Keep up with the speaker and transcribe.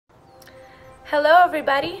Hello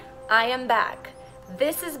everybody, I am back.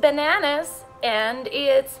 This is Bananas and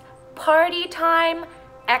it's party time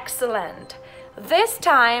excellent. This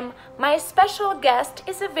time my special guest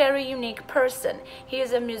is a very unique person. He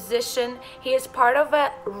is a musician, he is part of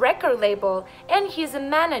a record label, and he's a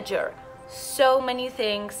manager. So many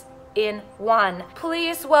things in one.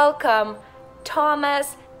 Please welcome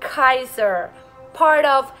Thomas Kaiser, part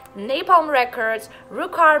of Napalm Records,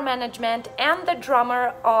 Rukar Management, and the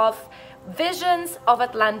drummer of Visions of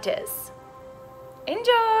Atlantis.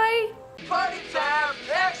 Enjoy! Party time,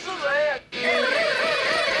 excellent!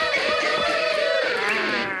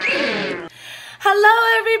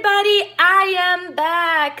 Hello everybody, I am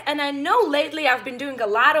back, and I know lately I've been doing a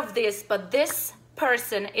lot of this, but this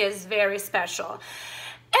person is very special.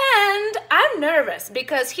 And I'm nervous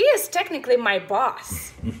because he is technically my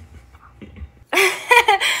boss.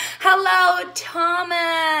 Hello,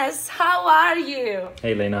 Thomas. How are you?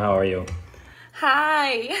 Hey, Lena, how are you?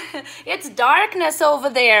 Hi. It's darkness over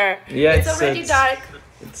there. Yeah, it's already dark.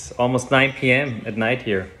 It's almost 9 p.m. at night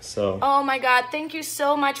here, so... Oh my God, thank you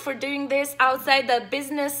so much for doing this outside the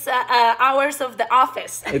business hours of the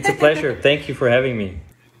office. It's a pleasure. Thank you for having me.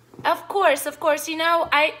 Of course. You know,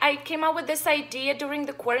 I came up with this idea during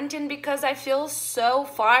the quarantine because I feel so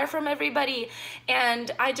far from everybody,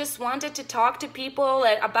 and I just wanted to talk to people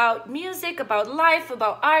about music, about life,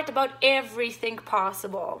 about art, about everything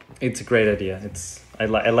possible. It's a great idea. I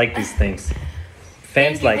like these things.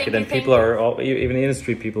 Fans like it, and people are, even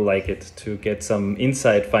industry people like it, to get some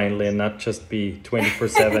insight finally and not just be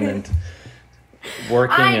 24/7 and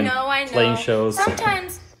working and playing shows.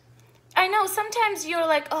 Sometimes you're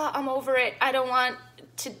like, oh, I'm over it. I don't want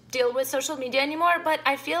to deal with social media anymore. But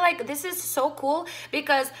I feel like this is so cool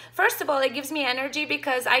because, first of all, it gives me energy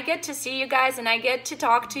because I get to see you guys and I get to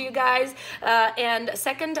talk to you guys. And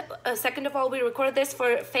second of all, we record this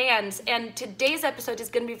for fans. And today's episode is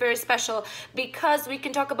going to be very special because we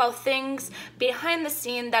can talk about things behind the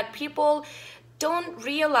scene that people don't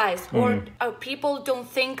realize or people don't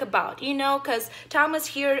think about, you know, because Thomas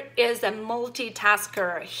here is a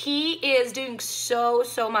multitasker. He is doing so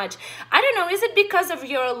much. I don't know, is it because of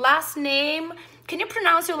your last name? Can you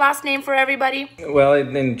pronounce your last name for everybody? Well,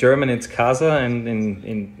 in German it's Kaiser, and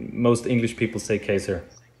in most English people say Kaiser.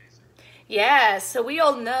 Yes, so we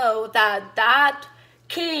all know that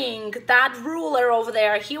king, that ruler over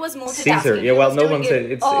there, he was multitasking. Caesar, yeah. Well, no one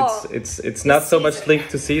said it's not so much linked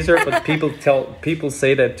to Caesar, but people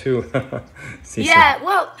say that too. Caesar. Yeah,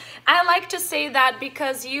 well, I like to say that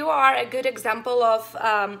because you are a good example of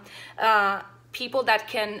people that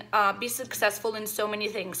can be successful in so many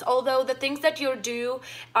things. Although the things that you do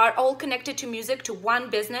are all connected to music, to one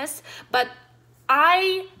business, but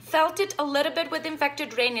I felt it a little bit with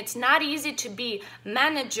Infected Rain. It's not easy to be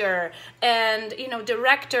manager and, you know,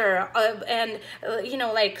 director and, you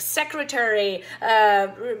know, like secretary,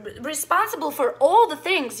 responsible for all the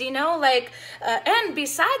things, you know, like, and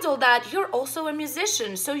besides all that, you're also a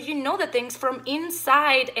musician. So you know the things from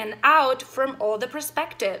inside and out from all the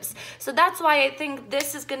perspectives. So that's why I think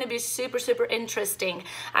this is going to be super interesting.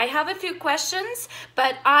 I have a few questions,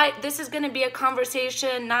 but this is going to be a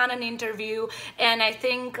conversation, not an interview. And I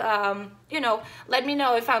think, you know, let me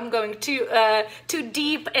know if I'm going too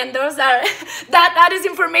deep, and those are that is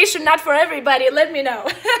information not for everybody. Let me know.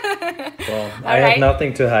 Well, I have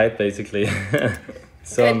nothing to hide basically.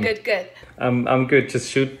 So good. I'm good. Just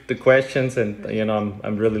shoot the questions, and you know,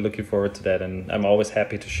 I'm really looking forward to that, and I'm always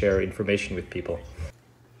happy to share information with people.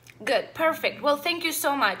 Good, perfect. Well, thank you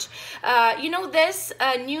so much. You know, this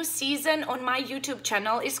new season on my YouTube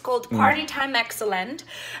channel is called Party Time Excellent,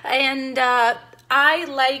 and I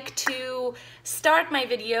like to start my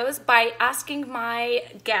videos by asking my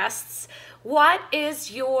guests, what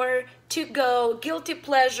is your to-go guilty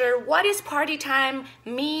pleasure? What is party time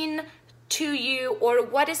mean to you? Or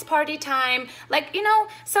what is party time? Like, you know,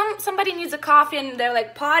 somebody needs a coffee and they're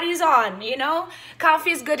like, party's on, you know?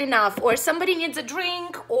 Coffee is good enough. Or somebody needs a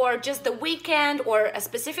drink, or just the weekend, or a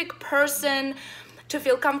specific person to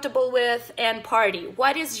feel comfortable with and party.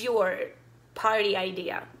 What is your party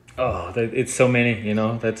idea? Oh, it's so many, you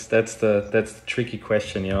know. That's the tricky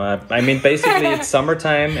question, you know. I mean, basically, it's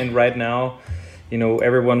summertime, and right now, you know,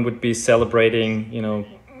 everyone would be celebrating, you know,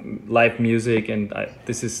 live music, and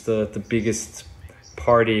this is the biggest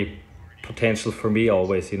party potential for me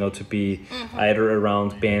always, you know, to be either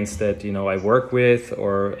around bands that, you know, I work with,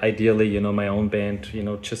 or ideally, you know, my own band, you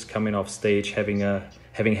know, just coming off stage, having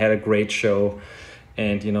had a great show,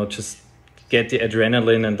 and, you know, just get the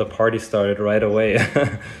adrenaline and the party started right away.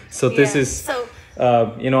 So this is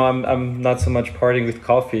I'm not so much partying with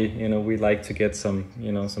coffee. We like to get some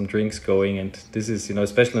drinks going, and this is,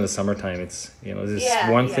 especially in the summertime, it's, this is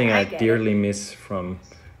one thing I dearly miss from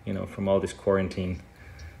all this quarantine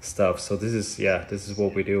stuff. So this is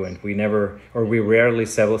what we do, and we rarely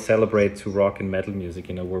celebrate to rock and metal music.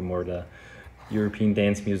 We're more the European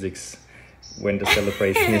dance musics when the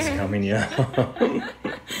celebration is coming. Yeah,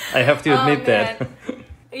 I have to admit that.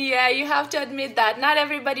 Yeah, you have to admit that. Not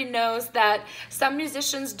everybody knows that some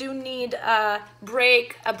musicians do need a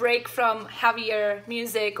break from heavier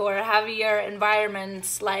music or heavier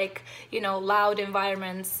environments, like, loud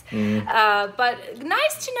environments. But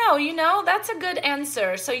nice to know, that's a good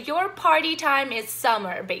answer. So your party time is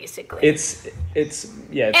summer, basically. It's and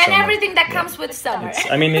summer. Everything that comes with summer.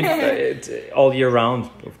 It's all year round,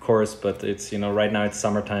 of course, but it's, right now it's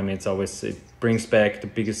summertime. It brings back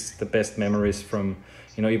the best memories from,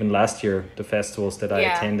 even last year, the festivals that I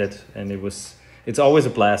attended, and it's always a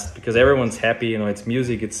blast because everyone's happy. It's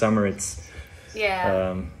music, it's summer, it's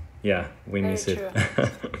we miss it.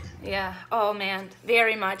 Yeah. Oh man,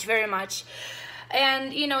 very much, very much.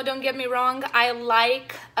 And don't get me wrong, I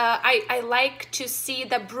like to see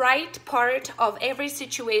the bright part of every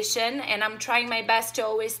situation, and I'm trying my best to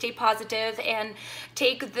always stay positive and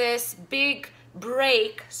take this big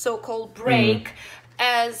break, so-called break,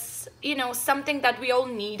 as something that we all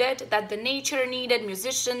needed, that the nature needed,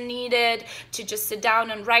 musician needed, to just sit down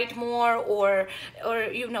and write more, or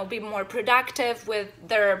be more productive with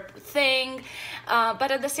their thing. But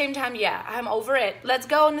at the same time, I'm over it. Let's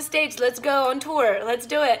go on the stage. Let's go on tour. Let's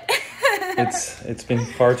do it. It's been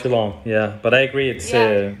far too long. Yeah, but I agree. It's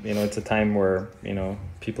it's a time where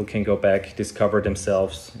people can go back, discover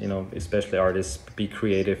themselves. Especially artists, be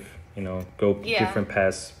creative. Go different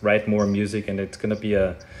paths, write more music, and it's gonna be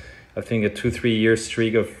I think a 2-3 year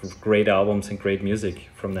streak of great albums and great music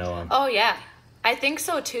from now on. Oh yeah, I think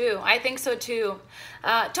so too.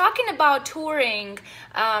 Talking about touring,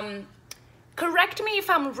 correct me if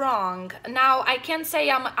I'm wrong. Now I can't say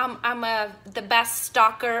I'm the best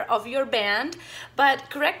stalker of your band, but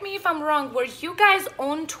correct me if I'm wrong. Were you guys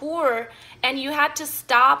on tour and you had to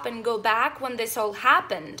stop and go back when this all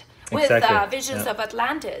happened? With Visions of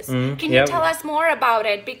Atlantis. Can you tell us more about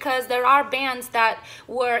it? Because there are bands that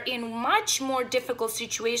were in much more difficult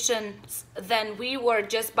situations than we were,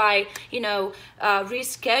 just by,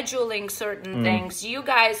 rescheduling certain things. You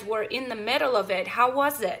guys were in the middle of it. How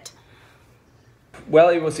was it? Well,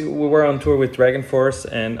 we were on tour with Dragon Force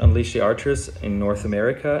and Unleash the Archers in North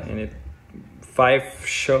America, and 5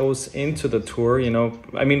 shows into the tour,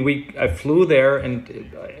 I flew there,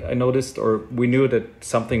 and I noticed, or we knew that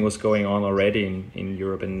something was going on already in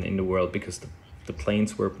Europe and in the world, because the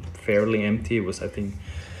planes were fairly empty. It was, I think,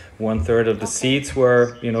 1/3 of the seats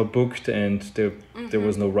were, booked, and there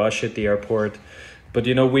was no rush at the airport. But,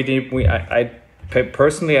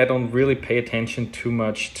 personally, I don't really pay attention too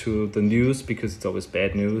much to the news, because it's always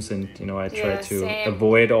bad news, and, I try to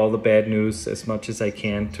avoid all the bad news as much as I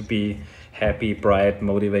can, to be happy, bright,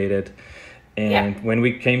 motivated. And when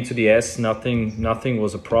we came to the S, nothing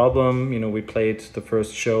was a problem. We played the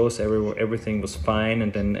first shows, everything was fine,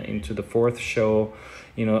 and then into the 4th show,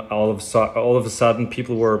 all of a sudden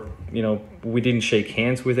people were, we didn't shake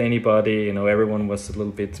hands with anybody. Everyone was a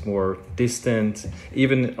little bit more distant,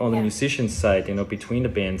 even on the musicians' side, between the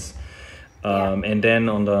bands. And then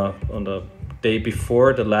on the day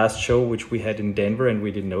before the last show, which we had in Denver, and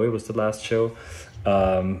we didn't know it was the last show,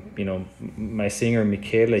 my singer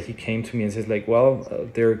Michele, he came to me and says, like,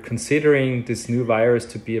 they're considering this new virus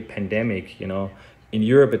to be a pandemic. In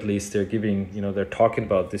Europe at least, they're talking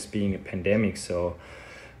about this being a pandemic. So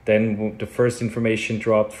then the first information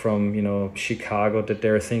dropped from Chicago that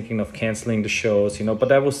they're thinking of canceling the shows, but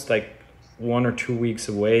that was like 1 or 2 weeks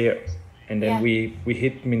away. And then we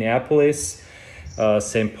hit Minneapolis,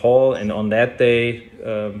 St. Paul, and on that day,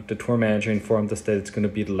 the tour manager informed us that it's going to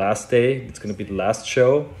be the last day. It's going to be the last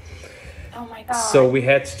show. Oh my God. So we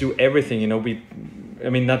had to do everything,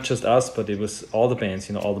 not just us, but it was all the bands,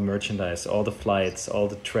 all the merchandise, all the flights, all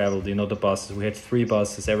the travel, the buses. We had 3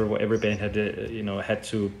 buses. Every band had to, had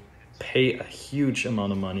to pay a huge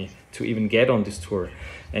amount of money to even get on this tour.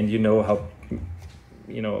 And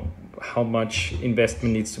how much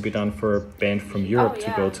investment needs to be done for a band from Europe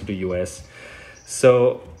to go to the US.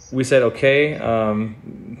 So we said, okay,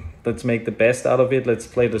 let's make the best out of it. Let's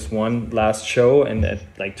play this one last show. And at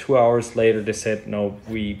like 2 hours later, they said, no,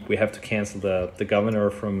 we have to cancel. The governor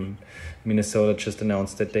from Minnesota just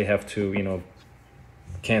announced that they have to,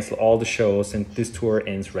 cancel all the shows, and this tour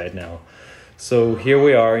ends right now. So here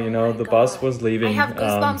we are, the bus was leaving. I have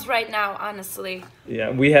goosebumps right now, honestly. Yeah,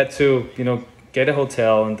 we had to, get a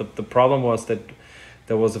hotel. And the problem was that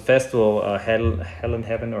there was a festival, Hell and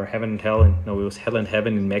Heaven, or Heaven and Hell. No, it was Hell and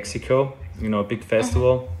Heaven in Mexico. You know, a big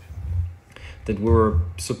festival that we were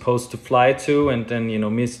supposed to fly to, and then, you know,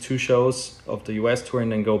 miss 2 shows of the US tour,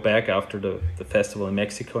 and then go back after the festival in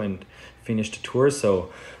Mexico and finish the tour. So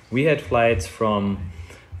we had flights from,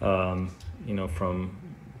 you know, from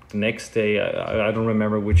the next day. I don't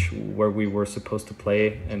remember where we were supposed to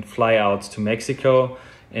play, and fly out to Mexico,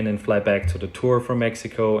 and then fly back to the tour from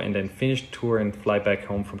Mexico, and then finish the tour and fly back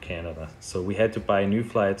home from Canada. So we had to buy new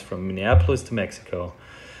flights from Minneapolis to Mexico,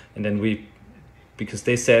 and then because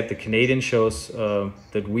they said the Canadian shows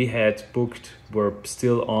that we had booked were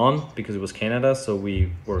still on because it was Canada, so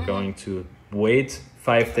we were going to wait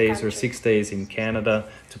 5 days or 6 days in Canada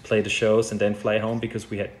to play the shows and then fly home because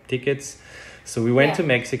we had tickets. So we went to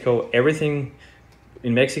Mexico. Everything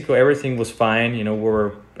was fine. You know,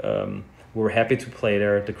 we were happy to play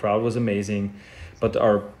there. The crowd was amazing, but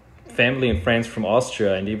our family and friends from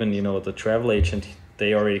Austria, and even, you know, the travel agent,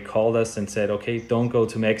 they already called us and said, okay, don't go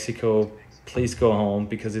to Mexico, please go home,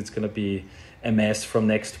 because it's going to be a mess from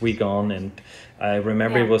next week on. And I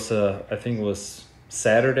remember it was I think it was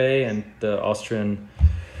Saturday, and the Austrian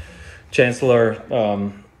chancellor,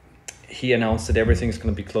 he announced that everything's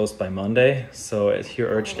going to be closed by Monday. So he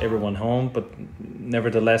urged everyone home. But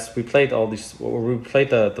nevertheless, we played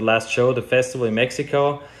the last show, the festival in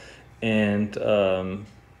Mexico. And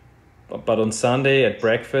but on Sunday at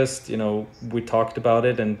breakfast, you know, we talked about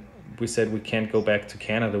it, and we said we can't go back to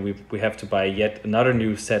Canada. We have to buy yet another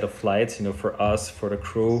new set of flights, you know, for us, for the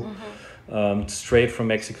crew, straight from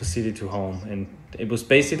Mexico City to home. And it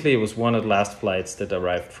was one of the last flights that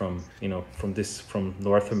arrived from, you know, from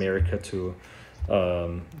North America to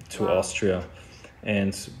Austria.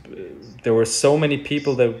 And there were so many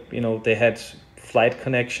people that, you know, they had flight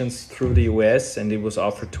connections through the US, and it was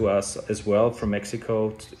offered to us as well from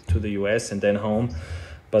Mexico to the US and then home.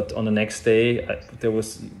 But on the next day,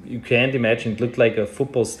 you can't imagine, it looked like a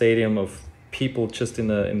football stadium of people just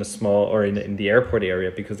in a small, or in the airport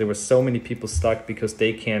area, because there were so many people stuck because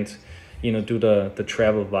they can't, you know, do the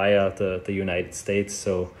travel via the United States.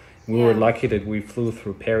 So we were lucky that we flew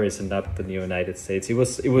through Paris and not the United States. It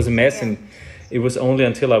was a mess, and it was only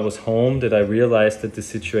until I was home that I realized that the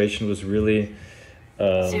situation was really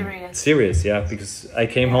serious. Yeah, because I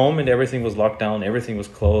came home and everything was locked down, everything was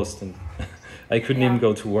closed, and I couldn't even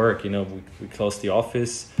go to work. You know, we closed the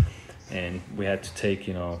office, and we had to take,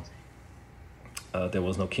 you know, there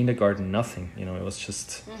was no kindergarten, nothing. You know, it was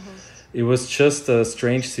just a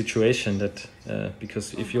strange situation that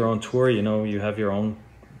because if you're on tour, you know, you have your own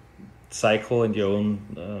cycle and your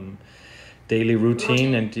own daily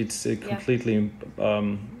routine, and it's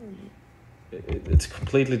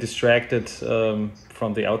completely distracted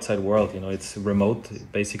from the outside world. You know, it's remote.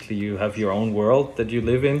 Basically, you have your own world that you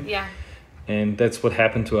live in. Yeah. And that's what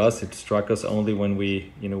happened to us. It struck us only when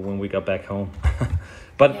we got back home.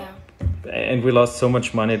 But and we lost so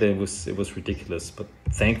much money that it was ridiculous. But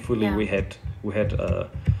thankfully we had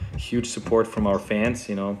huge support from our fans.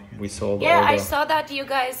 You know, we sold. I saw that you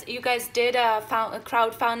guys did a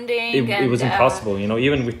crowdfunding. It was impossible. You know,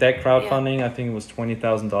 even with that crowdfunding, I think it was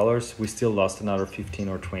 $20,000. We still lost another 15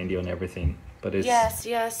 or 20 on everything. But it's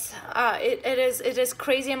it is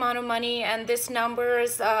crazy amount of money, and this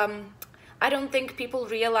numbers. I don't think people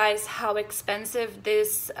realize how expensive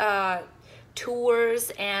this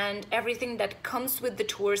tours and everything that comes with the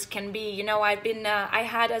tours can be. You know, I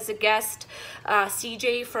had as a guest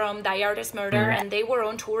CJ from Die Artist Murder, and they were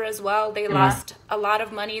on tour as well. They lost a lot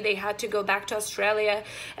of money. They had to go back to Australia,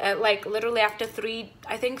 like literally after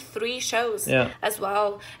three shows as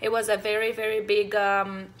well. It was a very, very big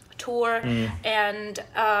tour, and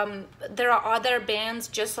there are other bands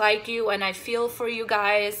just like you, and I feel for you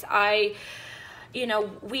guys. You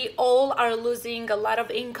know, we all are losing a lot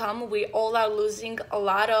of income, we all are losing a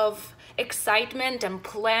lot of excitement and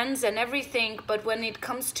plans and everything, but when it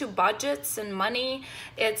comes to budgets and money,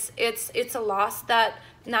 it's a loss that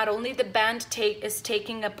not only the band is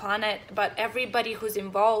taking upon it, but everybody who's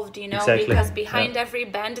involved, you know, because behind every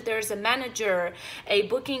band there's a manager, a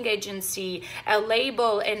booking agency, a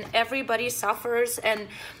label, and everybody suffers, and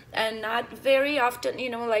not very often, you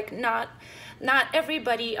know, like not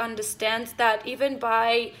everybody understands that even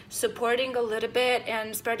by supporting a little bit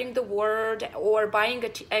and spreading the word or buying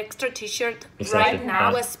an extra t-shirt right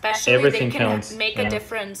now, especially, everything they can make a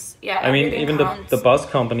difference. I mean, even the bus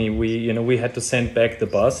company, we had to send back the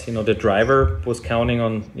bus. You know, the driver was counting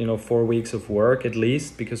on, you know, 4 weeks of work at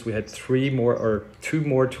least, because we had 2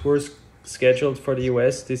 more tours scheduled for the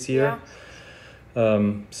US this year.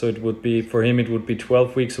 So it would be, for him, it would be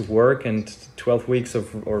 12 weeks of work and 12 weeks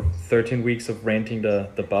or 13 weeks of renting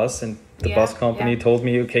the bus. And the bus company told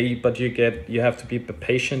me, okay, but you have to be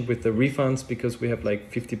patient with the refunds because we have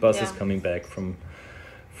like 50 buses coming back from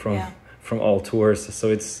all tours. So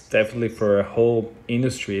it's definitely, for a whole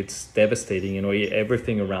industry, it's devastating, you know,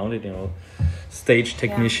 everything around it, you know, stage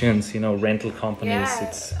technicians, you know, rental companies,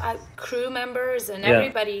 it's crew members and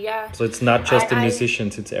everybody. So it's not just the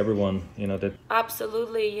musicians, it's everyone, you know, that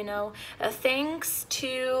absolutely, you know, thanks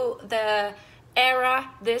to the era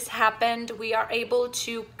this happened, we are able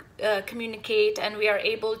to communicate, and we are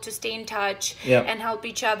able to stay in touch and help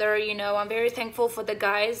each other. You know, I'm very thankful for the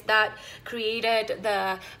guys that created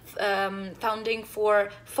the founding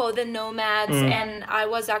for the Nomads, and I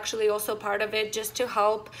was actually also part of it, just to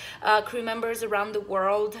help crew members around the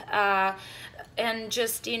world, and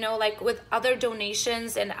just, you know, like with other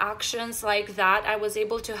donations and actions like that, I was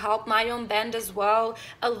able to help my own band as well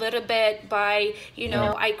a little bit by, you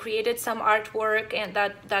know, I created some artwork and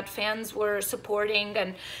that fans were supporting,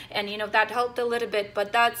 and you know, that helped a little bit.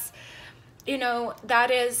 But that's, you know,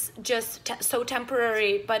 that is just so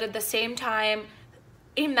temporary. But at the same time,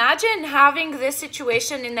 imagine having this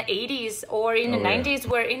situation in the 80s or in the 90s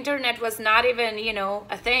where internet was not even, you know,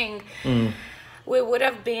 a thing. We would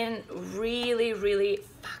have been really, really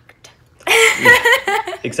fucked.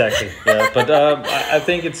 Exactly. Yeah, but I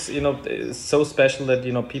think it's, you know, it's so special that,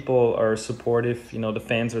 you know, people are supportive. You know, the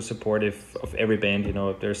fans are supportive of every band. You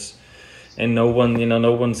know, and no one, you know,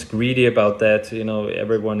 no one's greedy about that. You know,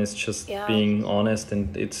 everyone is just being honest,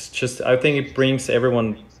 and it's just, I think it brings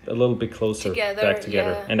everyone a little bit closer back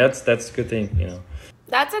together, and that's a good thing. You know.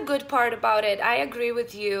 That's a good part about it. I agree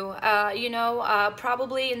with you. You know,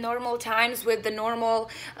 probably in normal times with the normal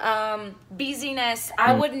busyness,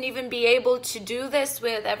 I wouldn't even be able to do this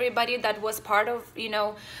with everybody that was part of, you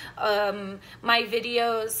know, my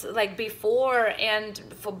videos like before, and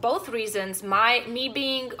for both reasons. Me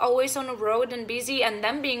being always on the road and busy, and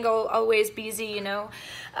them being always busy, you know.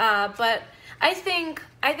 But I think,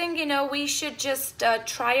 you know, we should just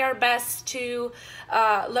try our best to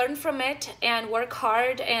learn from it and work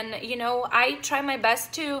hard. And, you know, I try my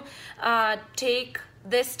best to take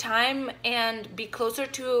this time and be closer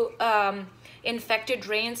to Infected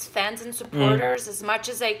Rain's fans and supporters as much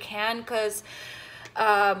as I can, because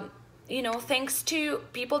you know, thanks to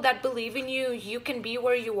people that believe in you, you can be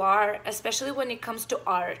where you are, especially when it comes to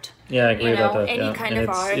art. Yeah, I agree about that. Any kind of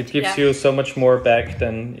art. It gives you so much more back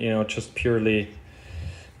than, you know, just purely,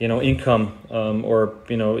 you know, income, or,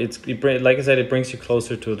 you know, like I said, it brings you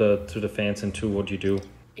closer to the fans and to what you do.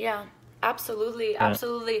 Yeah. Absolutely,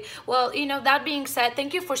 absolutely. Well, you know, that being said,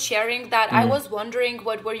 thank you for sharing that. I was wondering,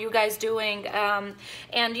 what were you guys doing?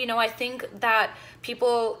 And, you know, I think that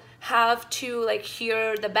people have to like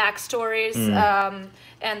hear the backstories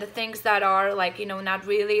and the things that are like, you know, not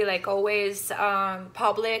really like always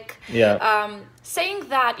public. Saying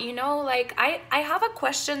that, you know, like I have a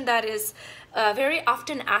question that is very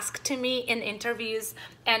often asked to me in interviews,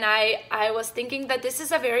 and I was thinking that this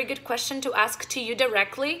is a very good question to ask to you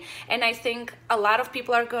directly, and I think a lot of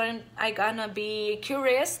people are gonna be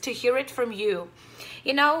curious to hear it from you.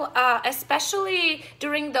 You know, especially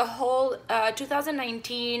during the whole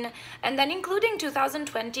 2019 and then including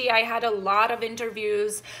 2020, I had a lot of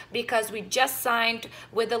interviews because we just signed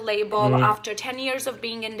with a label after 10 years of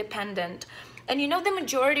being independent. And you know, the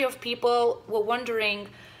majority of people were wondering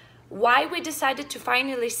why we decided to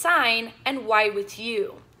finally sign and why with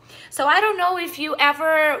you. So I don't know if you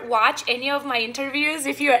ever watch any of my interviews,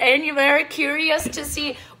 if you're anywhere curious to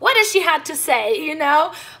see what does she had to say, you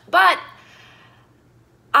know, but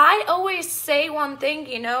I always say one thing,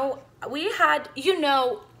 you know, we had, you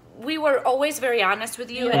know, we were always very honest with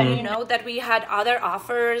you, and you know that we had other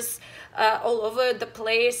offers all over the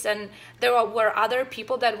place, and there were other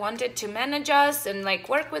people that wanted to manage us and like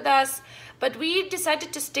work with us, but we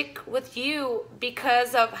decided to stick with you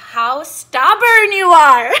because of how stubborn you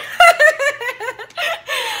are.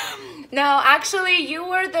 No, actually, you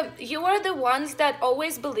were the ones that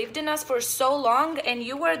always believed in us for so long, and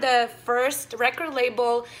you were the first record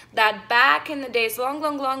label that back in the days,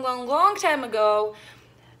 long time ago,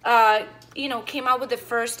 you know, came out with the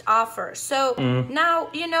first offer. So now,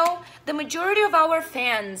 you know, the majority of our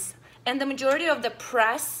fans and the majority of the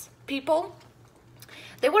press people,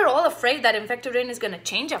 they were all afraid that Infected Rain is going to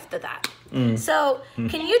change after that. So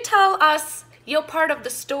can you tell us your part of the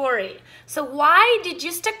story? So why did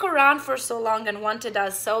you stick around for so long and wanted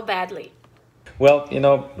us so badly? Well, you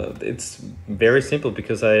know, it's very simple,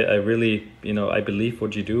 because I really, you know, I believe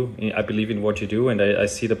what you do. I believe in what you do, and I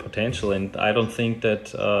see the potential. And I don't think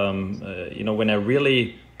that, you know, when I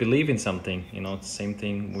really believe in something, you know, it's the same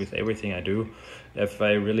thing with everything I do. If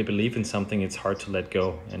I really believe in something, it's hard to let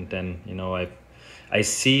go. And then, you know, I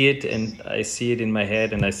see it, and I see it in my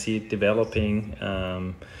head, and I see it developing.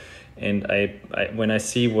 And I when I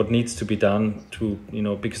see what needs to be done to,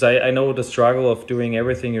 because I know the struggle of doing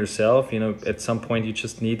everything yourself. At some point you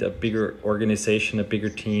just need a bigger organization, a bigger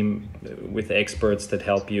team with experts that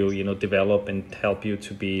help you, develop and help you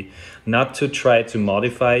to be, not to try to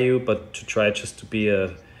modify you, but to try just to be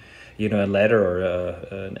a ladder or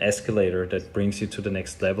an escalator that brings you to the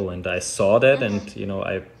next level. And I saw that, and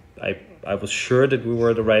I was sure that we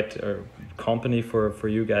were the right company for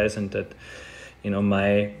you guys, and that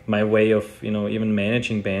my way of even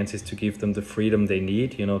managing bands is to give them the freedom they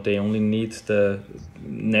need. They only need the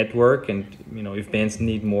network, and if bands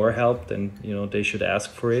need more help, then they should ask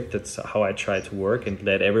for it. That's how I try to work, and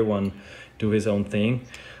let everyone do his own thing,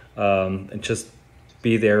 and just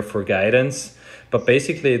be there for guidance. But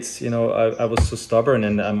basically it's I was so stubborn,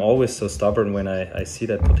 and I'm always so stubborn when I see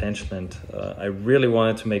that potential, and I really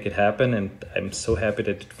wanted to make it happen, and I'm so happy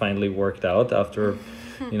that it finally worked out after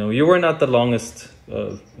you were not the longest.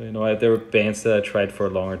 There were bands that I tried for a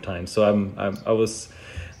longer time, so I'm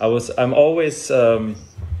always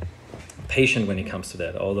patient when it comes to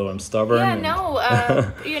that. Although I'm stubborn.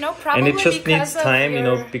 Probably. And it just needs time,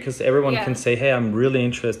 your... because everyone can say, "Hey, I'm really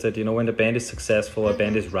interested." When the band is successful, a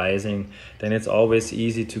band is rising, then it's always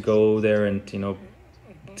easy to go there and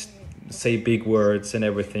say big words and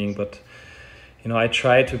everything, but. I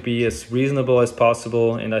try to be as reasonable as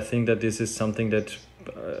possible, and I think that this is something that,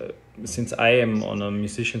 since I am on a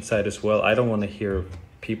musician side as well, I don't want to hear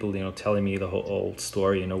people, telling me the whole old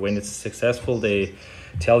story. When it's successful, they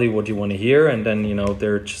tell you what you want to hear, and then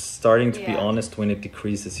they're just starting to be honest when it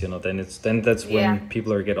decreases. Then that's when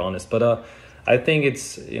people get honest. But I think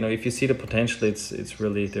it's if you see the potential, it's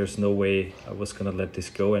really, there's no way I was gonna let this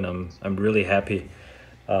go, and I'm really happy.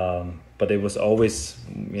 But it was always,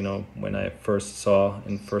 when I first saw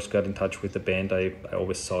and first got in touch with the band, I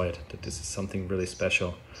always saw it, that this is something really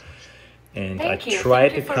special. And I try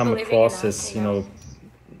to come across as,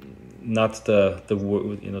 not the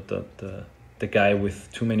guy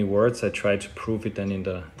with too many words. I try to prove it then in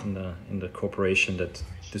the corporation that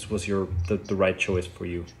this was the right choice for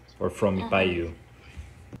you, or by you.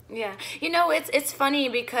 Yeah, it's funny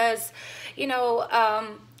because,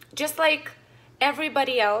 just like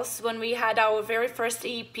everybody else, when we had our very first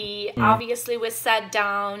EP, obviously we sat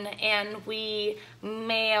down and we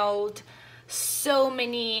mailed so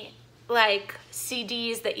many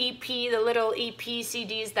CDs, the little EP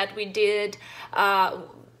CDs that we did.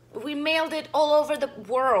 We mailed it all over the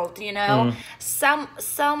world, Some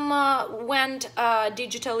went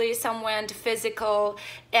digitally, some went physical,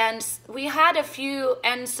 and we had a few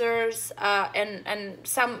answers, and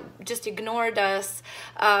some just ignored us.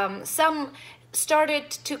 Some started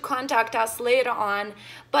to contact us later on,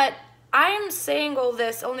 but I am saying all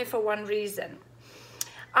this only for one reason.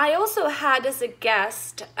 I also had as a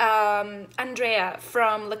guest Andrea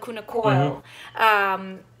from Lacuna Coil,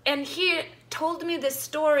 and he told me this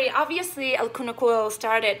story. Obviously, Lacuna Coil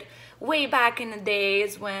started way back in the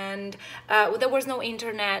days when there was no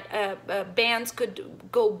internet. Bands could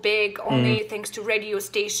go big only thanks to radio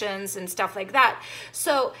stations and stuff like that.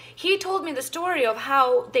 So he told me the story of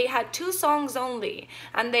how they had 2 songs only,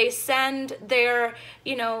 and they send their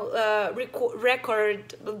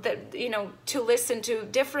record to listen to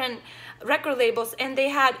different record labels, and they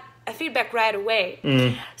had a feedback right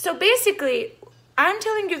away. So basically, I'm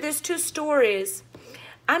telling you these 2 stories.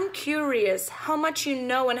 I'm curious how much you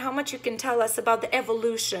know and how much you can tell us about the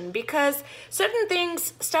evolution, because certain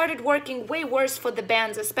things started working way worse for the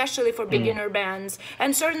bands, especially for beginner bands,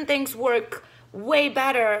 and certain things work way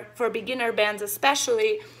better for beginner bands,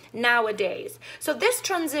 especially nowadays. So this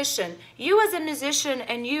transition, you as a musician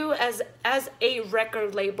and you as a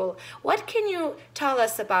record label, what can you tell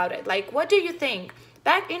us about it? What do you think?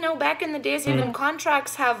 Back in the days, even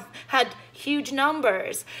contracts have had huge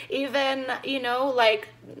numbers. Even,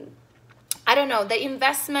 I don't know, the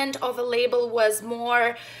investment of a label was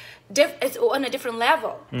more it's on a different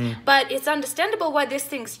level. But it's understandable why these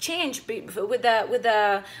things change with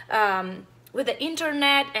the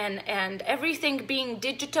internet and everything being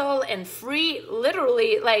digital and free.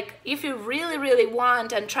 Literally, if you really, really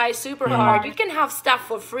want and try super hard, you can have stuff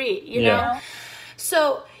for free, you know?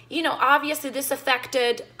 So, obviously this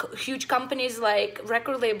affected huge companies like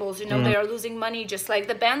record labels. They are losing money just like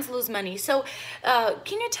the bands lose money. So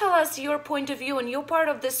can you tell us your point of view and your part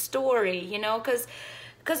of this story,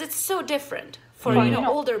 because it's so different for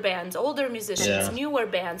older bands, older musicians, newer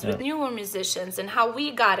bands with newer musicians, and how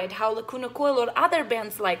we got it, how Lacuna Coil or other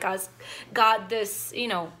bands like us got this,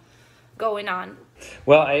 going on.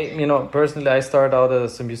 Well, personally, I started out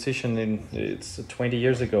as a musician it's 20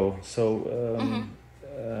 years ago. So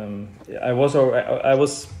I was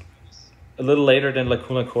a little later than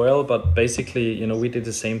Lacuna Coil, but basically, you know, we did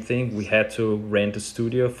the same thing. We had to rent a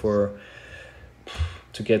studio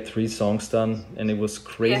to get 3 songs done, and it was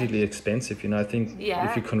crazily expensive. You know, I think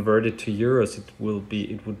if you convert it to euros, it would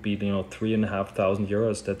be, you know, 3,500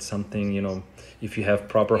 euros. That's something, you know, if you have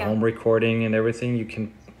proper home recording and everything, you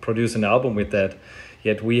can produce an album with that.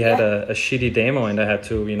 Yet we had a shitty demo, and I had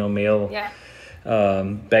to, you know, mail.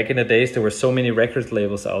 Back in the days, there were so many record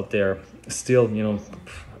labels out there. Still, you know,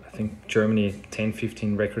 I think Germany, 10,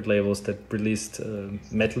 15 record labels that released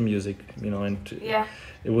metal music, you know, and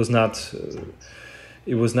it was not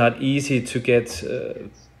easy to get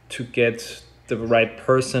the right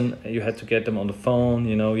person. You had to get them on the phone,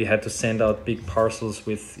 you know, you had to send out big parcels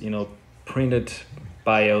with, you know, printed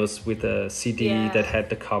bios with a CD that had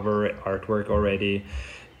the cover artwork already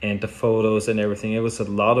and the photos and everything. It was a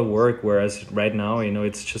lot of work, whereas right now, you know,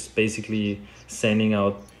 it's just basically sending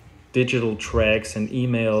out digital tracks and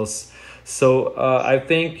emails. So I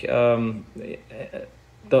think the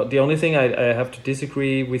only thing I have to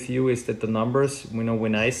disagree with you is that the numbers, you know,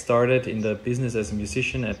 when I started in the business as a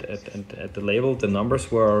musician at the label, the numbers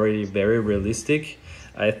were already very realistic.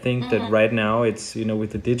 I think that right now it's, you know,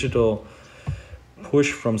 with the digital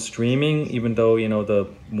push from streaming, even though, you know, the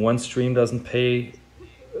one stream doesn't pay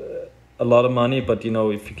a lot of money, but, you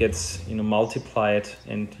know, if it gets, you know, multiplied,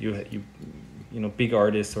 and you know, big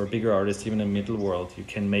artists or bigger artists, even in middle world, you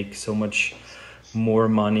can make so much more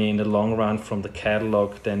money in the long run from the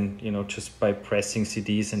catalog than, you know, just by pressing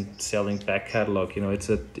CDs and selling back catalog. You know, it's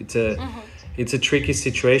a tricky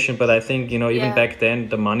situation, but I think, you know, even back then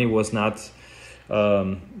the money was not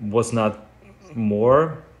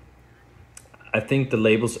more. I think the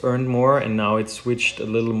labels earned more, and now it's switched a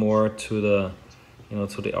little more to the, you know,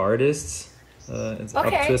 to the artists. It's up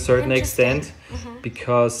to a certain extent,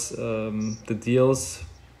 because the deals,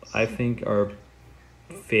 I think, are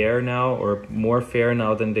fair now, or more fair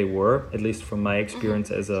now than they were, at least from my experience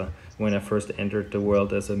when I first entered the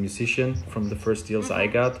world as a musician, from the first deals I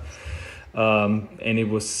got. And it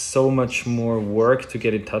was so much more work to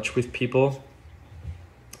get in touch with people,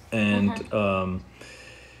 and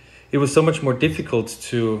it was so much more difficult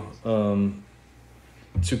to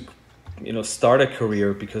you know, start a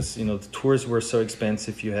career, because, you know, the tours were so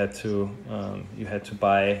expensive. You had to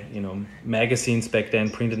buy, you know, magazines back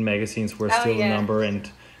then. Printed magazines were still a number, and,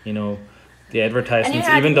 you know, the advertisements,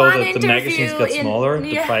 even though the magazines got smaller,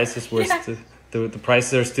 the prices were the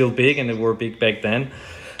prices are still big, and they were big back then.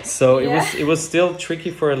 So it was still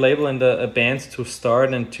tricky for a label and a band to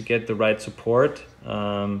start and to get the right support.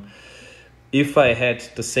 If I had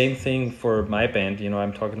the same thing for my band, you know,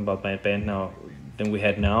 I'm talking about my band now, than we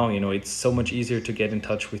had now, you know, it's so much easier to get in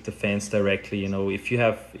touch with the fans directly. You know, if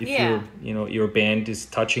you're, you know, your band is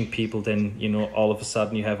touching people, then, you know, all of a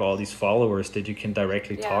sudden you have all these followers that you can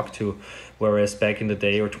directly talk to. Whereas back in the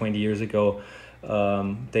day, or 20 years ago,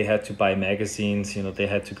 they had to buy magazines, you know, they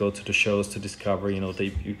had to go to the shows to discover, you know,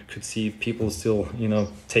 you could see people still, you know,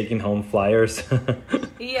 taking home flyers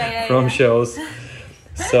from shows.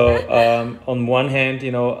 So on one hand,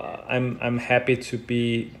 you know, I'm happy to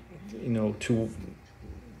be, you know, to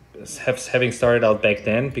having started out back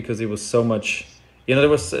then, because it was so much, you know,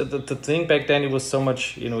 there was the thing back then, it was so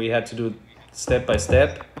much, you know, you had to do step by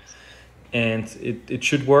step, and it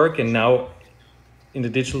should work. And now in the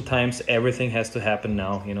digital times, everything has to happen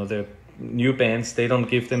now. You know, the new bands, they don't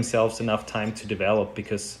give themselves enough time to develop,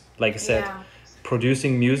 because, like I said,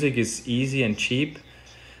 producing music is easy and cheap.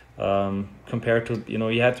 Compared to, you know,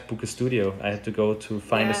 you had to book a studio. I had to go to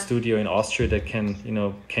find a studio in Austria that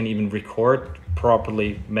can even record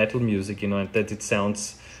properly metal music, you know, and that it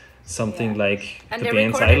sounds something like and the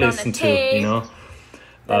bands I listen to, you know.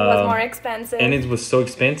 That was more expensive. And it was so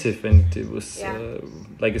expensive, and it was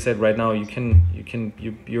like I said, right now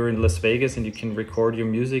you're in Las Vegas, and you can record your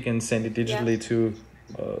music and send it digitally to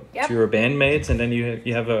your bandmates, and then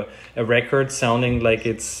you have a record sounding like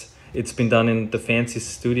it's been done in the fancy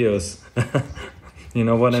studios. You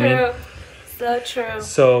know what I mean? So true.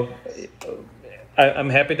 So I'm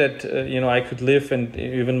happy that, you know, I could live, and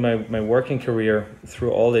even my working career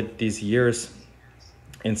through all these years,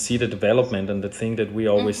 and see the development. And the thing that we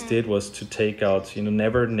always did was to take out, you know,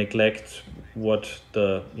 never neglect what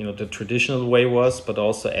the, you know, the traditional way was, but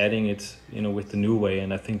also adding it, you know, with the new way.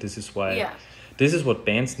 And I think this is why this is what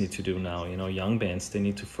bands need to do now. You know, young bands, they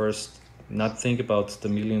need to first not think about the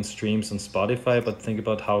million streams on Spotify, but think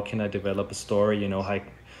about, how can I develop a story? You know,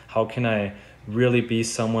 how can I really be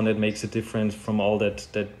someone that makes a difference from all that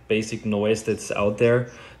basic noise that's out there?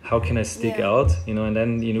 How can I stick out? You know, and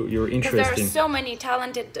then you're Because interesting. there are so many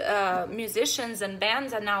talented musicians and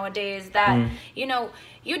bands nowadays that you know,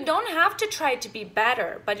 you don't have to try to be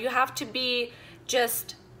better, but you have to be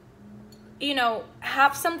just, you know,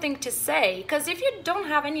 have something to say. Because if you don't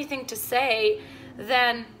have anything to say,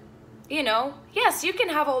 then, you know, yes, you can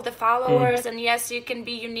have all the followers, and yes, you can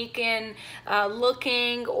be unique in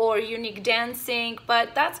looking or unique dancing,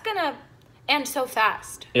 but that's gonna end so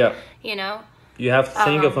fast. Yeah. You know? You have to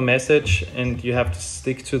think of a message, and you have to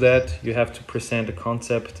stick to that. You have to present a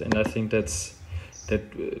concept, and I think that's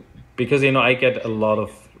because, you know, I get a lot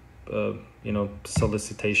of you know,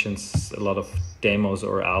 solicitations, a lot of demos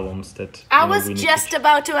or albums that I was just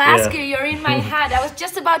about to ask you, you're in my head. I was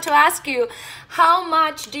just about to ask you, how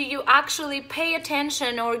much do you actually pay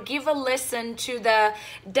attention or give a listen to the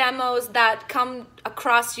demos that come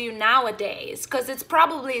across you nowadays? Because it's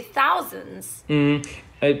probably thousands.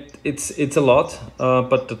 It's a lot,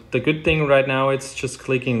 but the good thing right now, it's just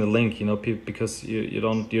clicking the link, you know, because you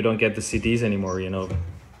don't get the CDs anymore, you know,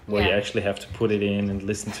 where you actually have to put it in and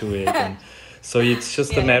listen to it, and so it's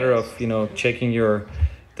just a matter of, you know, checking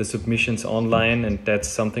the submissions online, and that's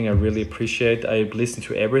something I really appreciate. I listen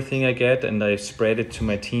to everything I get, and I spread it to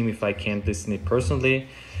my team if I can't listen it personally,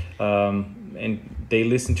 and they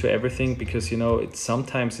listen to everything, because, you know,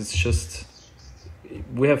 sometimes it's just,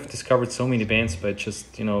 we have discovered so many bands by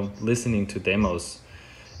just, you know, listening to demos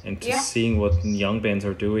and just seeing what young bands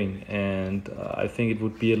are doing, and I think it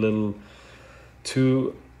would be a little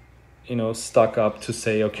too, you know, stuck up to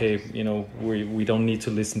say, okay, you know, we don't need to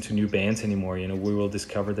listen to new bands anymore, you know, we will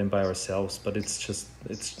discover them by ourselves. But it's just,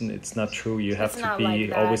 it's not true. You have to be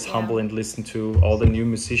like always humble and listen to all the new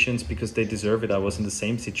musicians, because they deserve it. I was in the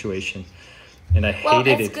same situation, and I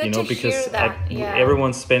hated it, you know, because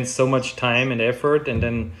everyone spends so much time and effort, and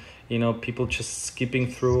then, you know, people just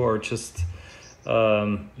skipping through or just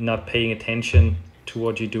not paying attention to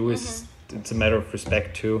what you do is, it's a matter of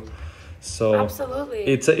respect too. So absolutely,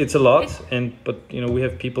 it's a lot, but you know, we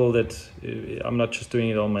have people that I'm not just doing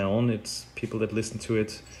it on my own. It's people that listen to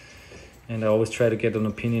it, and I always try to get an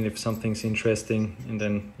opinion if something's interesting, and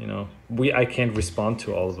then, you know, I can't respond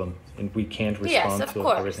to all of them, and we can't respond to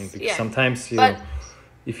everything, because sometimes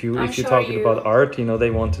if you're talking about art, you know,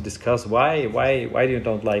 they want to discuss why you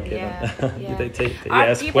don't like it. They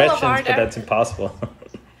ask questions, but that's impossible.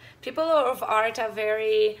 People of art are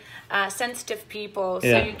very sensitive people,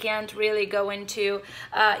 so you can't really go into,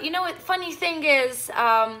 you know, funny thing is,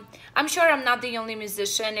 I'm sure I'm not the only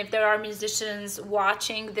musician. If there are musicians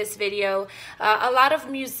watching this video, a lot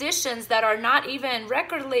of musicians that are not even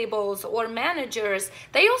record labels or managers,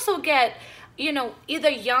 they also get, you know, either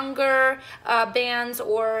younger bands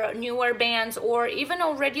or newer bands, or even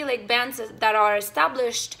already like bands that are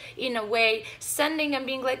established in a way, sending and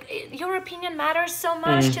being like, your opinion matters so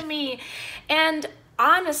much to me. And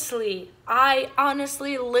honestly, I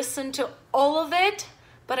honestly listen to all of it,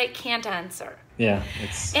 but I can't answer. And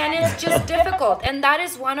it's just difficult, and that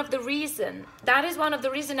is one of the reason.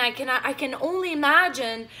 I can only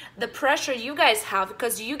imagine the pressure you guys have,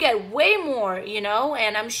 because you get way more, you know,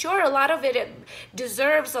 and I'm sure a lot of it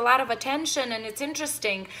deserves a lot of attention, and it's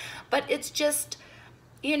interesting, but it's just,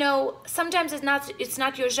 you know, sometimes it's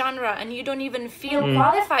not your genre, and you don't even feel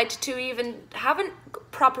qualified to even have a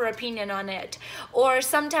proper opinion on it. Or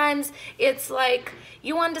sometimes it's like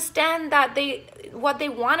you understand that what they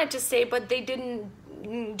wanted to say, but they didn't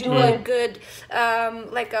do a good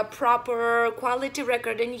like a proper quality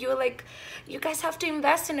record, and you're like, you guys have to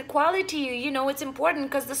invest in a quality, you know, it's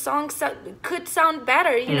important, because the songs could sound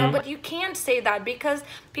better, you know, but you can't say that, because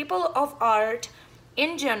people of art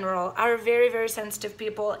in general are very, very sensitive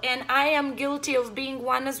people, and I am guilty of being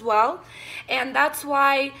one as well. And that's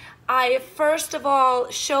why I first of all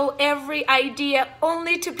show every idea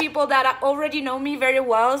only to people that already know me very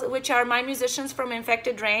well, which are my musicians from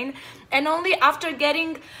Infected Rain, and only after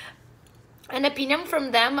getting an opinion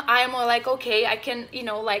from them, I'm more like, okay, I can, you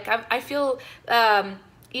know, like I feel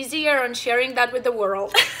easier on sharing that with the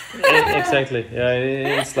world. Exactly,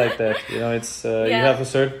 it's like that, you know, it's you have a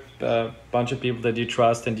certain bunch of people that you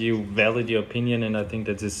trust, and you valid your opinion, and I think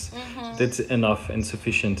that's enough and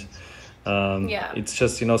sufficient. It's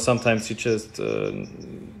just, you know, sometimes you just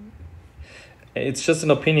it's just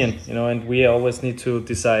an opinion, you know, and we always need to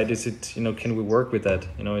decide, is it, you know, can we work with that,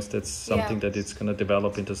 you know, is that something that it's going to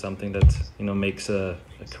develop into something that, you know, makes a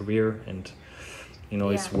career, and, you know,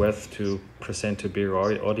 is worth to present to a bigger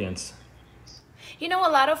audience. You know,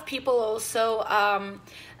 a lot of people also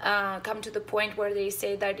come to the point where they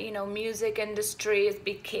say that, you know, music industry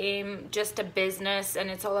became just a business and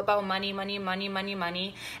it's all about money, money, money, money,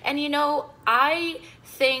 money. And, you know, I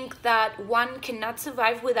think that one cannot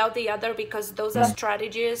survive without the other, because those are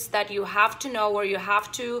strategies that you have to know or you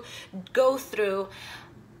have to go through.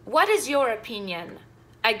 What is your opinion?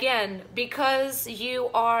 Again, because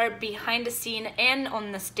you are behind the scene and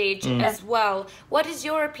on the stage as well, what is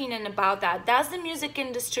your opinion about that? Does the music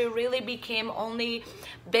industry really become only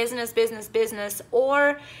business, business, business,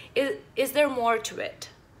 or is there more to it?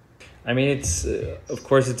 I mean, it's of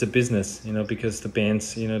course it's a business, you know, because the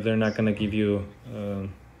bands, you know, they're not going to give you,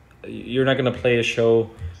 you're not going to play a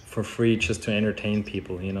show for free just to entertain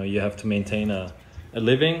people. You know, you have to maintain a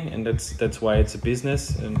living, and that's why it's a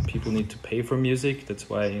business, and people need to pay for music. That's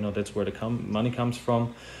why, you know, that's where the money comes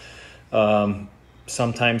from.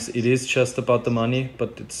 Sometimes it is just about the money,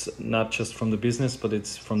 but it's not just from the business, but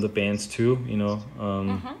it's from the bands too, you know.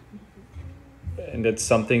 And that's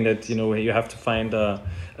something that, you know, you have to find a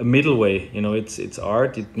middle way. You know, it's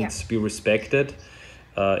art. It needs to be respected.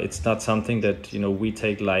 It's not something that, you know, we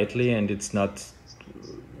take lightly, and it's not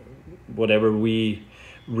whatever we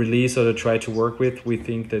release or to try to work with, we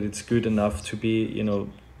think that it's good enough to be, you know,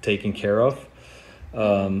 taken care of.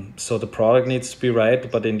 So the product needs to be right,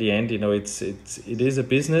 but in the end, you know, it is a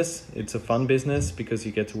business. It's a fun business because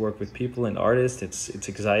you get to work with people and artists. It's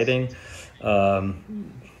exciting, but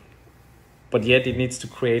yet it needs to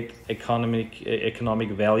create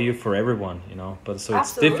economic value for everyone, you know. But so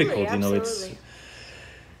it's difficult, you know. It's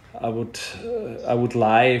I would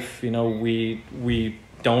lie if, you know, we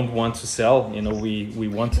don't want to sell, you know, we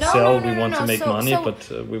want to sell, we want to make money, but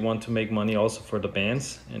we want to make money also for the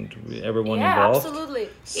bands and everyone involved. Absolutely.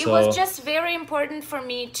 So, it was just very important for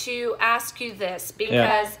me to ask you this,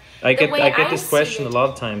 because I get this question a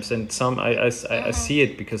lot of times, and I see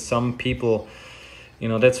it because some people, you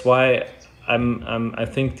know, that's why I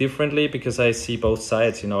think differently, because I see both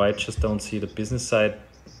sides, you know. I just don't see the business side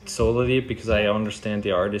solely, because I understand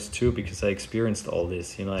the artist too, because I experienced all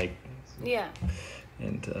this, you know.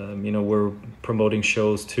 And you know, we're promoting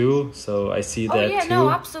shows too, so I see that too. No,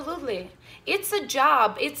 absolutely. It's a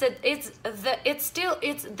job. It's the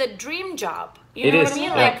dream job. You know what I mean?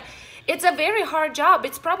 Like, it's a very hard job.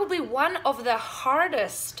 It's probably one of the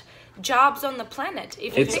hardest jobs on the planet.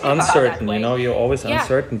 If you think uncertain, about it that way. You know, you're always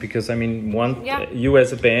uncertain, because I mean, you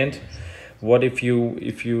as a band, what if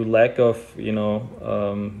you lack of, you know,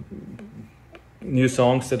 new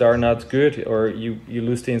songs that are not good, or you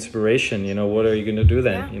lose the inspiration, you know, what are you going to do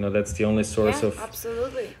then? You know, that's the only source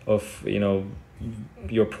of, you know,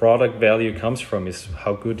 your product value comes from, is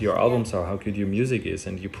how good your albums are, how good your music is,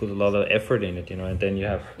 and you put a lot of effort in it, you know, and then you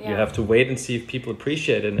have to wait and see if people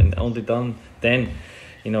appreciate it, and only then,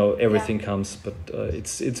 you know, everything comes. But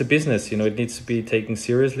it's a business, you know. It needs to be taken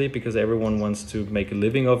seriously, because everyone wants to make a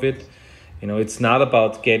living of it. You know, it's not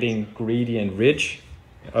about getting greedy and rich,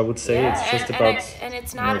 I would say. It's just about, and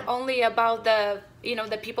it's not only about the, you know,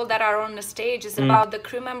 the people that are on the stage. It's about the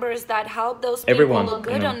crew members that help those people look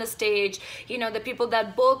good on the stage. You know, the people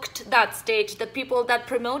that booked that stage, the people that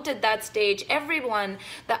promoted that stage, everyone,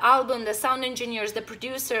 the album, the sound engineers, the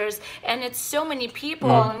producers, and it's so many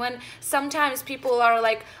people. And when sometimes people are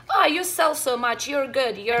like, "Oh, you sell so much, you're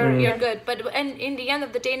good, you're good," but in the end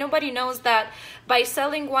of the day, nobody knows that by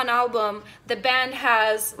selling one album, the band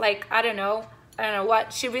has, like, I don't know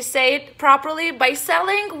what, should we say it properly? By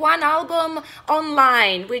selling one album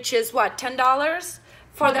online, which is what, $10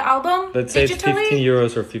 for the album? Let's say it's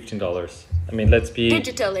 €15 or $15. I mean, let's be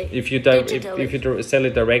digitally. If you sell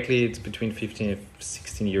it directly, it's between 15 and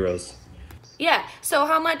 €16. Yeah. So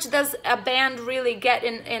how much does a band really get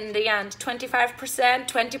in the end? 25%,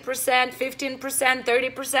 20%, 15%,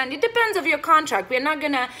 30%? It depends on your contract. We're not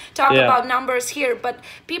gonna talk about numbers here, but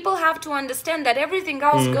people have to understand that everything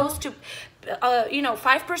else goes to, you know,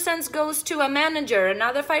 5% goes to a manager,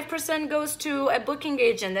 another 5% goes to a booking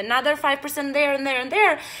agent, another 5% there and there and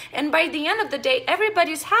there. And by the end of the day,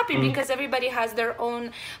 everybody's happy because everybody has their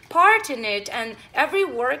own part in it, and every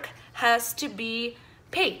work has to be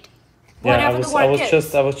paid. I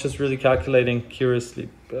was just really calculating curiously.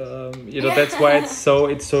 You know, that's why it's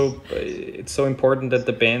so important that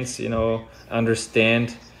the bands, you know,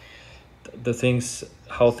 understand the things,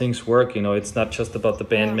 how things work. You know, it's not just about the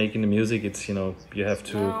band making the music. It's, you know, you have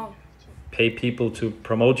to pay people to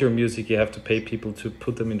promote your music. You have to pay people to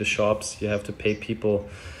put them in the shops. You have to pay people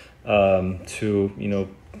to, you know,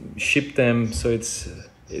 ship them. So it's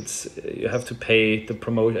you have to pay the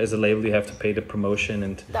promotion as a label. You have to pay the promotion,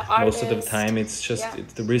 and most of the time it's just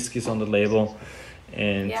the risk is on the label,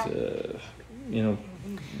 and you know,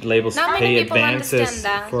 labels Not many pay people advances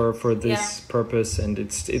understand that. for this purpose, and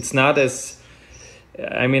it's not as.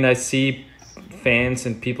 I mean, I see fans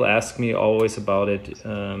and people ask me always about it.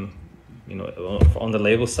 You know, on the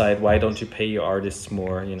label side, why don't you pay your artists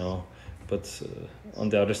more? You know, but on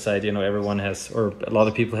the other side, you know, everyone has, or a lot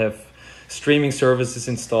of people have streaming services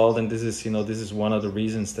installed, and this is, you know, this is one of the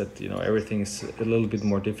reasons that, you know, everything's a little bit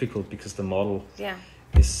more difficult, because the model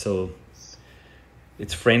is so,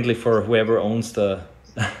 it's friendly for whoever owns the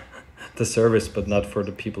the service, but not for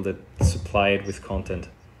the people that supply it with content.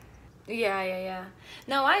 Yeah.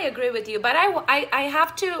 No, I agree with you, but I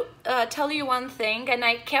have to tell you one thing, and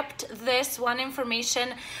I kept this one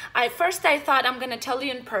information. First I thought I'm gonna tell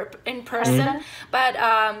you in person, but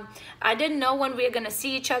I didn't know when we were gonna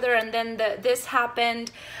see each other, and then this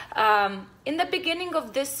happened. In the beginning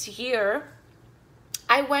of this year,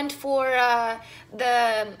 I went for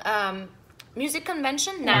the music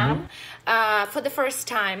convention now for the first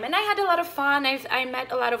time, and I had a lot of fun. I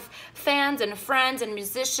met a lot of fans and friends and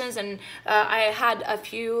musicians, and I had a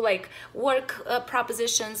few like work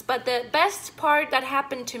propositions, but the best part that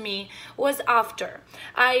happened to me was after.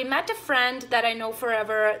 I met a friend that I know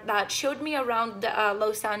forever that showed me around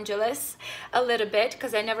Los Angeles a little bit,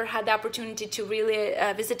 because I never had the opportunity to really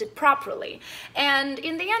visit it properly. And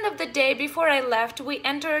in the end of the day, before I left, we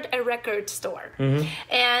entered a record store,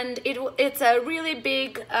 and it's a really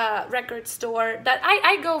big record store that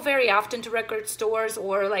I go very often to record stores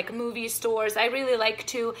or like movie stores. I really like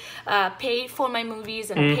to pay for my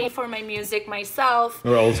movies and pay for my music myself.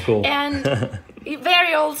 We're old school. And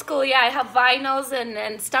very old school, yeah. I have vinyls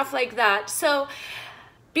and stuff like that. So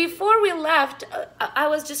before we left, I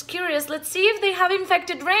was just curious, let's see if they have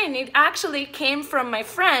Infected Rain. It actually came from my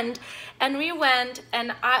friend, and we went,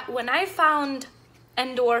 and when I found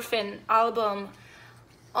Endorphin album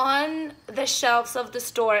on the shelves of the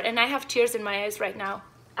store, and I have tears in my eyes right now,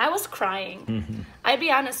 I was crying. I'll be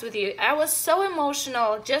honest with you. I was so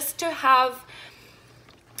emotional just to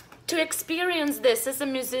experience this as a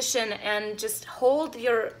musician and just hold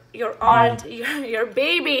your art, your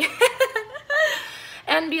baby,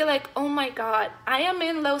 and be like, oh my God, I am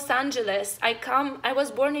in Los Angeles. I was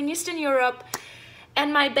born in Eastern Europe,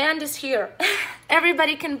 and my band is here.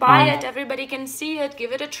 Everybody can buy it. Everybody can see it.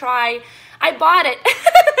 Give it a try. I bought it.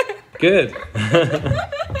 Good.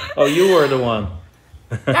 Oh, you were the one.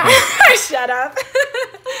 Shut up.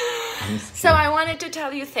 So I wanted to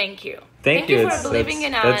tell you thank you. Thank you for believing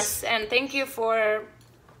in us, and thank you for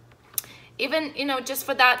even, you know, just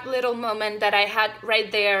for that little moment that I had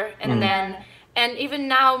right there and then, and even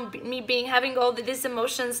now me having all these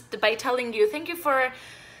emotions by telling you thank you for,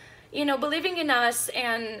 you know, believing in us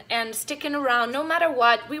and sticking around no matter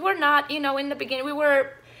what. We were not, you know, in the beginning we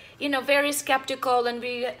were, you know, very skeptical, and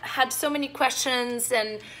we had so many questions,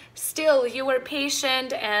 and still you were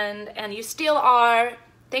patient, and you still are.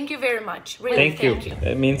 Thank you very much. Really, thank you.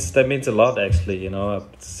 That means a lot, actually. You know,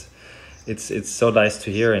 it's so nice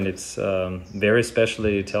to hear, and it's very special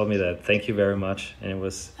that you tell me that. Thank you very much. And it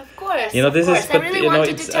was, of course, you know, this is, but I really you know,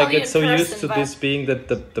 wanted to tell I get so in used person, to this being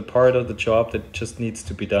the part of the job that just needs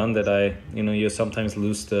to be done, that you sometimes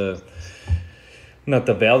lose not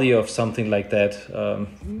the value of something like that,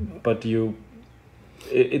 but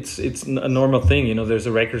it's a normal thing. You know, there's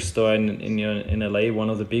a record store in LA,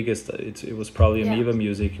 one of the biggest. It was probably Amoeba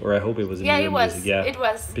Music, or I hope it was Amoeba Music. Yeah, it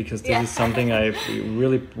was. Because this is something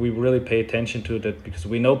we really pay attention to, that because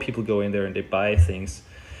we know people go in there and they buy things,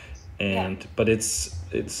 and but it's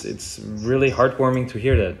really heartwarming to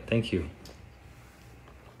hear that. Thank you.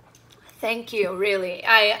 Thank you, really.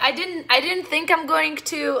 I didn't think I'm going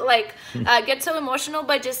to like get so emotional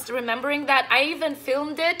by just remembering that. I even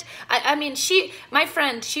filmed it. I mean, my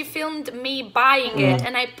friend, she filmed me buying it,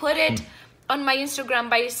 and I put it on my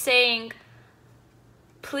Instagram by saying,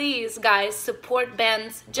 please guys, support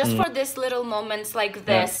bands just for these little moments like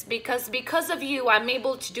this, because of you I'm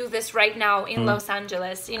able to do this right now in Los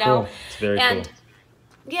Angeles, you know. Cool. It's very cool.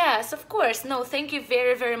 Yes, of course. No, thank you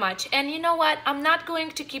very, very much. And you know what? I'm not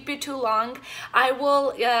going to keep you too long. I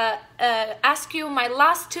will ask you my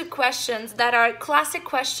last two questions that are classic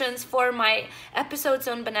questions for my episodes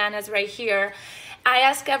on bananas right here. I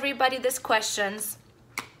ask everybody these questions.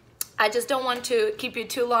 I just don't want to keep you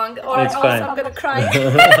too long, or else I'm going to cry.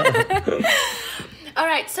 All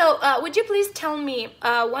right, so would you please tell me,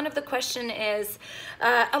 one of the question is,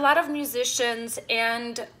 a lot of musicians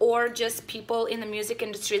or just people in the music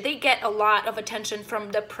industry, they get a lot of attention from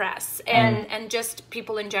the press and just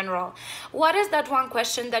people in general. What is that one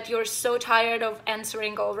question that you're so tired of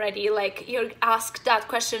answering already? Like, you're asked that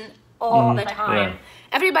question all the time. Yeah.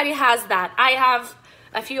 Everybody has that. I have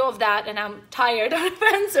a few of that, and I'm tired of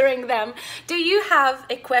answering them. Do you have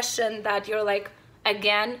a question that you're like,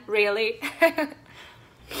 again, really?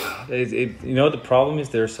 You know, the problem is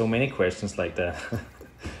there are so many questions like that.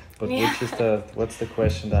 But what's the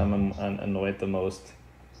question that I'm annoyed the most?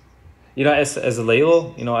 You know, as a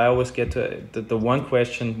label, you know, I always get to the one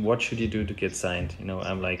question: what should you do to get signed? You know,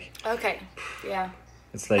 I'm like, okay, yeah.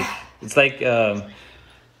 It's like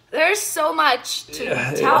there's so much to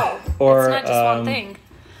tell. Or it's not just one thing.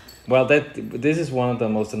 Well, this is one of the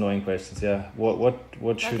most annoying questions. Yeah,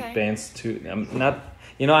 what should bands to? Not,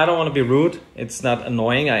 you know, I don't want to be rude. It's not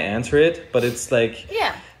annoying. I answer it, but it's like,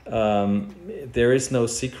 yeah. There is no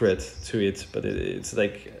secret to it, but it's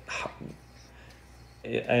like,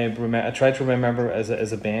 I try to remember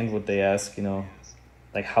as a band what they ask. You know,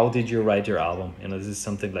 like, how did you write your album? You know, this is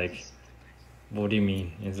something like, what do you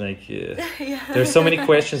mean? It's like, yeah. There's so many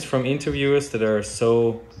questions from interviewers that are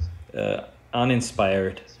so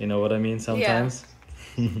uninspired. You know what I mean? Sometimes.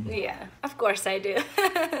 Yeah, of course I do.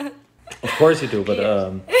 Of course you do, but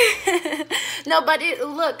no, but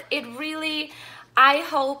it really, I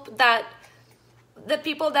hope that the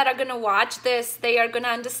people that are going to watch this, they are going to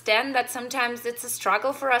understand that sometimes it's a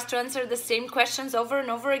struggle for us to answer the same questions over and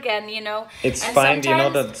over again, you know. It's and fine, you know,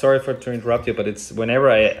 that, sorry to interrupt you, but it's whenever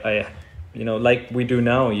I you know, like we do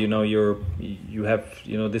now, you know, you have,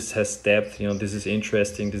 you know, this has depth, you know, this is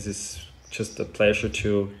interesting, this is just a pleasure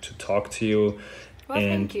to talk to you. Well,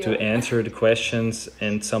 and to answer the questions.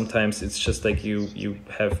 And sometimes it's just like you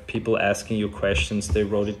have people asking you questions, they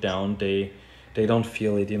wrote it down, they don't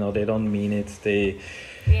feel it, you know, they don't mean it,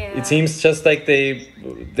 it seems just like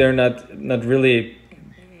they're not really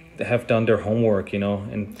have done their homework, you know.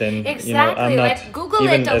 And then exactly, you know, I'm not, like Google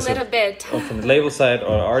it a little bit from the label side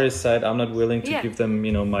or artist side, I'm not willing to give them,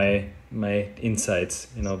 you know, my insights,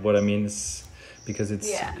 you know what I mean. It's because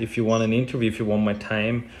it's if you want an interview, if you want my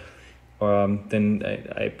time, then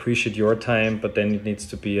I appreciate your time, but then it needs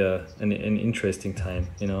to be an interesting time,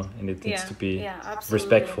 you know, and it needs to be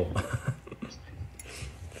respectful.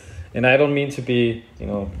 And I don't mean to be, you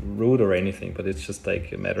know, rude or anything, but it's just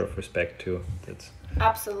like a matter of respect too. That's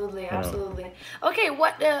absolutely. Okay,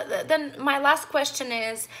 what then? My last question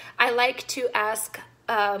is: I like to ask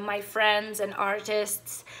my friends and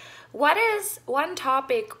artists, what is one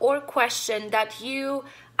topic or question that you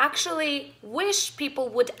actually wish people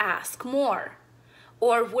would ask more,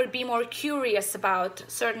 or would be more curious about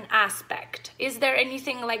certain aspect? Is there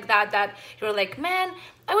anything like that you're like, man,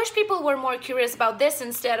 I wish people were more curious about this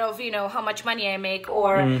instead of, you know, how much money I make,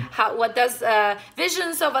 or what does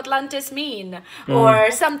Visions of Atlantis mean, or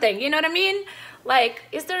something, you know what I mean? Like,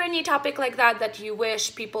 is there any topic like that you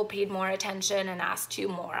wish people paid more attention and asked you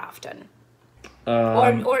more often?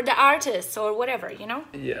 Or the artists or whatever, you know?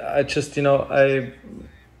 Yeah, I just, you know,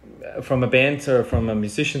 from a band or from a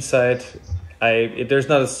musician side, there's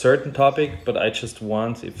not a certain topic, but I just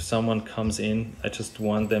want, if someone comes in, I just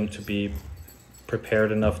want them to be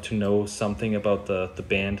prepared enough to know something about the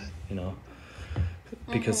band, you know.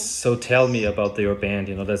 Because so tell me about your band,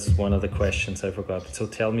 you know, that's one of the questions I forgot. So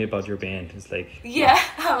tell me about your band. It's like,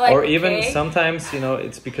 like, or even sometimes, you know,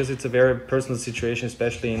 it's because it's a very personal situation,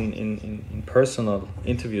 especially in personal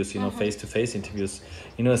interviews, you know, face-to-face interviews,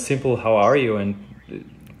 you know, a simple how are you, and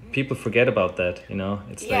people forget about that, you know.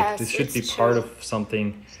 It's like, this should be part of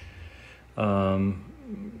something.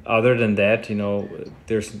 Other than that, you know,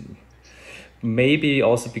 there's maybe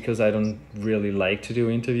also because I don't really like to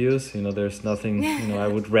do interviews, you know, there's nothing, you know, I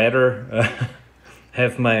would rather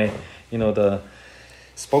have my, you know, the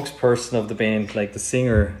spokesperson of the band, like the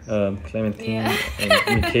singer, Clementine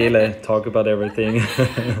and Michele, talk about everything.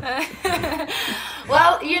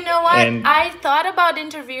 Well, you know what? I thought about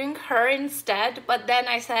interviewing her instead, but then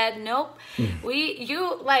I said, nope,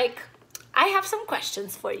 I have some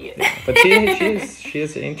questions for you. But she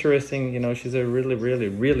is interesting, you know, she's a really, really,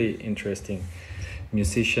 really interesting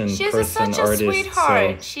musician, person, such artist. She's a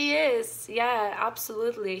sweetheart. So. She is. Yeah,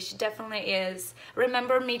 absolutely. She definitely is.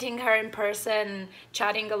 Remember meeting her in person,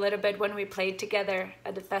 chatting a little bit when we played together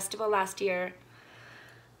at the festival last year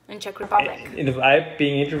in Czech Republic. And if I'm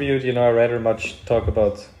being interviewed, you know, I'd rather much talk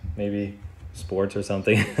about maybe sports or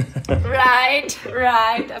something. right,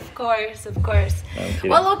 of course.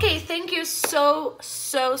 Well, okay, thank you so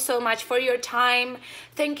much for your time.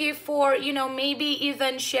 Thank you for, you know, maybe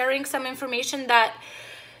even sharing some information that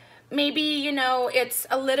maybe, you know, it's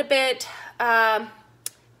a little bit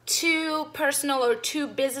too personal or too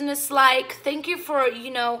business-like. Thank you for,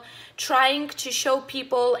 you know, trying to show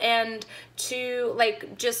people and to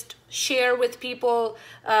like just share with people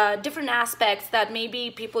different aspects that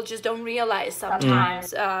maybe people just don't realize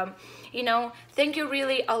sometimes. You know, thank you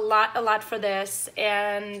really a lot for this.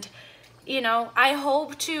 And you know, I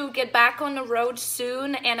hope to get back on the road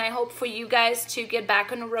soon, and I hope for you guys to get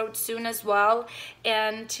back on the road soon as well,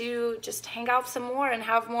 and to just hang out some more and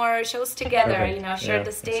have more shows together. Perfect. You know, share Yeah,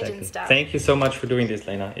 the stage exactly. and stuff. Thank you so much for doing this,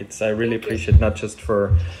 Lena. I really appreciate not just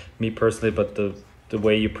for me personally, but the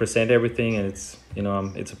way you present everything, and it's, you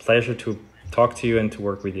know, it's a pleasure to talk to you and to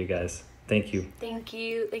work with you guys. Thank you. Thank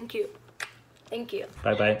you. Thank you. Thank you.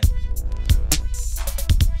 Bye bye.